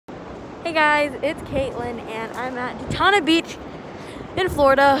Hey guys, it's Caitlin and I'm at Daytona Beach in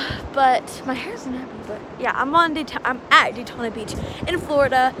Florida, but my hair's nappy, but yeah, I'm at Daytona Beach in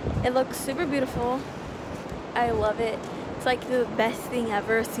Florida. It looks super beautiful. I love it. It's like the best thing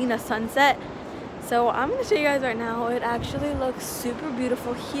ever, seen a sunset. So I'm gonna show you guys right now. It actually looks super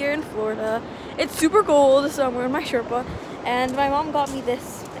beautiful here in Florida. It's super cold, so I'm wearing my Sherpa. And my mom got me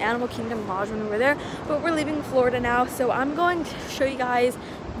this Animal Kingdom lodge when we were there, but we're leaving Florida now, so I'm going to show you guys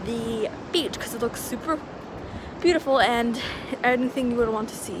the beach because it looks super beautiful and anything you would want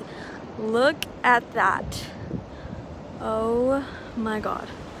to see. Look at that. Oh my god.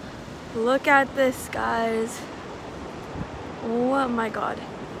 Look at this, guys. Oh my god.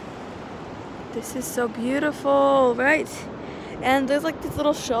 This is so beautiful, right? And there's like these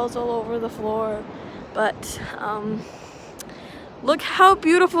little shells all over the floor, but look how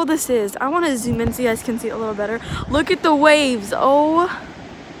beautiful this is. I want to zoom in so you guys can see it a little better. Look at the waves. Oh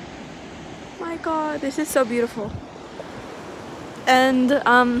my god, this is so beautiful. And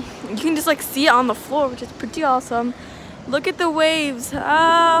you can just like see it on the floor, which is pretty awesome. Look at the waves.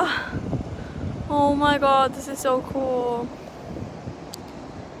 Oh my god, this is so cool.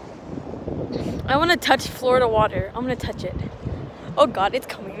 I want to touch Florida water. I'm gonna touch it. Oh god, it's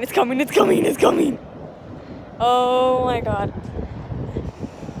coming, it's coming, it's coming, it's coming. Oh my god.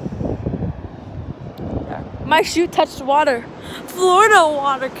 My shoe touched water. Florida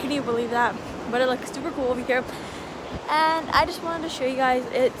water, can you believe that? But it looks super cool over here. And I just wanted to show you guys,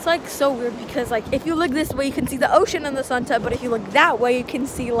 it's like so weird because like if you look this way you can see the ocean and the sunset, but if you look that way you can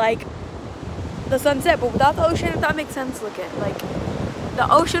see like the sunset but without the ocean, if that makes sense. Look at like the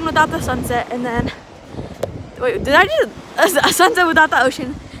ocean without the sunset, and then wait, did I do a sunset without the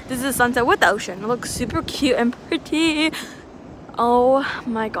ocean? This is a sunset with the ocean. It looks super cute and pretty. Oh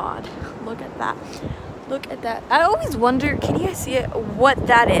my god, look at that. Look at that. I always wonder, can you guys see it, what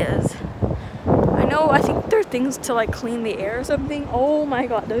that is? I think there are things to like clean the air or something. Oh my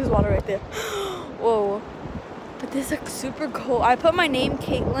god, there's water right there. Whoa. But this looks super cool. I put my name,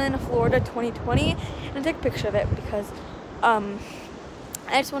 Caitlin, Florida 2020, and I took a picture of it because I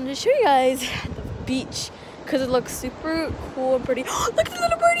just wanted to show you guys the beach because it looks super cool and pretty. Look at the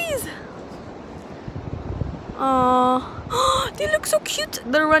little birdies. They look so cute.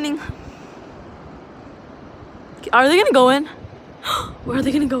 They're running. Are they gonna go in? Where are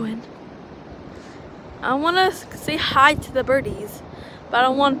they gonna go in? I want to say hi to the birdies, but I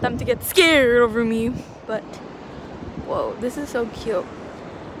don't want them to get scared over me. But whoa, this is so cute.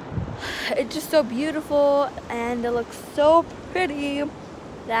 It's just so beautiful and it looks so pretty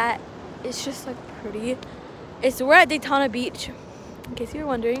that it's just like pretty. We're at Daytona Beach, in case you were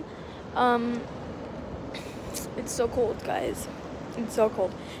wondering. It's so cold, guys. It's so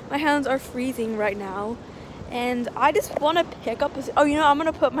cold. My hands are freezing right now. And I just want to pick up this. Oh, you know, I'm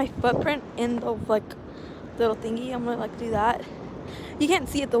going to put my footprint in the like little thingy. I'm going to like do that. You can't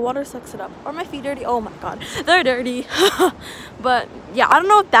see it. The water sucks it up. Are my feet dirty? Oh my god. They're dirty. But yeah, I don't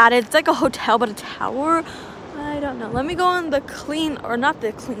know what that is. It's like a hotel, but a tower. I don't know. Let me go on the clean, or not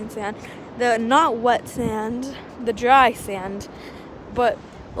the clean sand. The not wet sand. The dry sand. But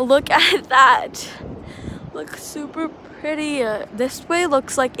look at that. Looks super pretty. This way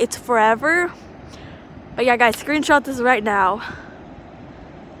looks like it's forever. But yeah, guys, screenshot this right now.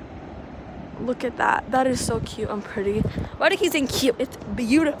 Look at that. That is so cute and pretty. Why do I keep saying cute? It's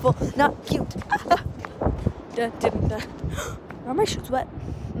beautiful, not cute. Are my shoes wet?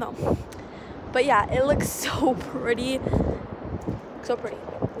 No. But yeah, it looks so pretty. So pretty,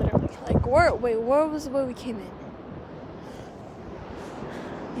 literally. Like, where was the way we came in?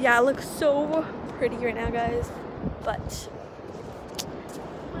 Yeah, it looks so pretty right now, guys. But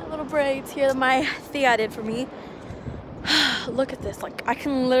little braids here that my Thea did for me. Look at this, like I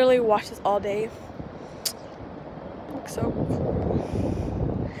can literally watch this all day. Looks so cool.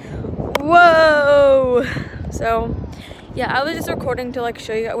 Whoa. So yeah, I was just recording to like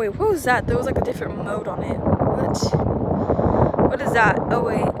show you. Wait, what was that? There was like a different mode on it. What is that? Oh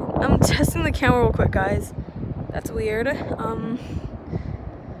wait, I'm testing the camera real quick, guys. That's weird.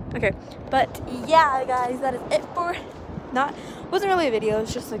 Okay, but yeah, guys, that is it for wasn't really a video.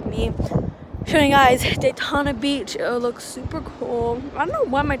 It's just like me showing you guys Daytona Beach. It looks super cool. I don't know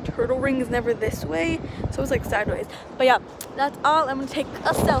why my turtle ring is never this way, so it's like sideways. But yeah, that's all. I'm gonna take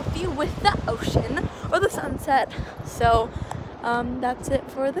a selfie with the ocean or the sunset. So that's it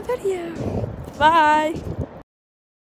for the video. Bye.